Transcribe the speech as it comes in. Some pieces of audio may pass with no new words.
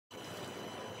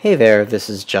Hey there, this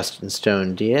is Justin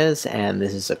Stone-Diaz, and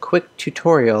this is a quick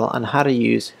tutorial on how to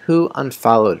use Who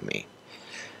Unfollowed Me.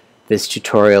 This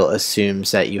tutorial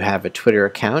assumes that you have a Twitter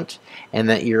account and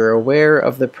that you're aware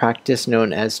of the practice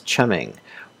known as chumming,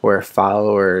 where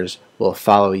followers will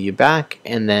follow you back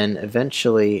and then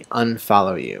eventually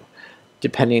unfollow you.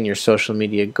 Depending on your social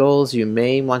media goals, you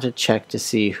may want to check to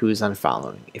see who's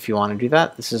unfollowing. If you want to do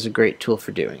that, this is a great tool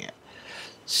for doing it.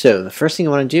 So the first thing you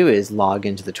want to do is log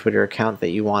into the Twitter account that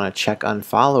you want to check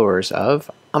unfollowers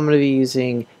of. I'm going to be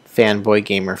using Fanboy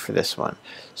Gamer for this one.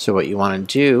 So what you want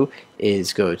to do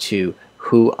is go to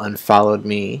Who Unfollowed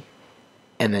Me,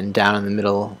 and then down in the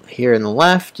middle here in the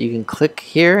left you can click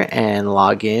here and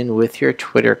log in with your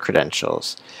Twitter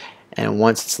credentials. And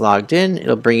once it's logged in,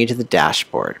 it'll bring you to the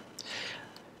dashboard.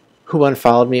 Who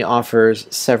Unfollowed Me offers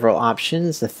several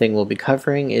options. The thing we'll be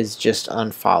covering is just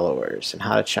unfollowers and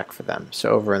how to check for them. So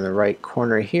over in the right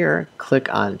corner here,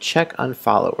 click on Check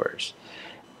Unfollowers.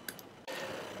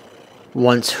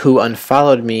 Once Who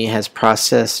Unfollowed Me has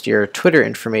processed your Twitter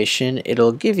information,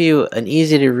 it'll give you an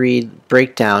easy to read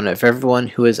breakdown of everyone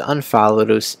who has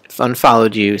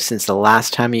unfollowed you since the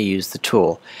last time you used the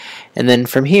tool. And then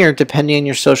from here, depending on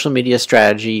your social media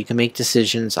strategy, you can make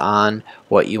decisions on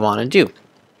what you want to do.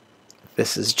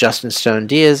 This is Justin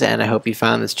Stone-Diaz, and I hope you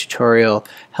found this tutorial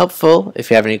helpful. If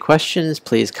you have any questions,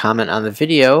 please comment on the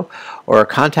video or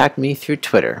contact me through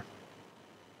Twitter.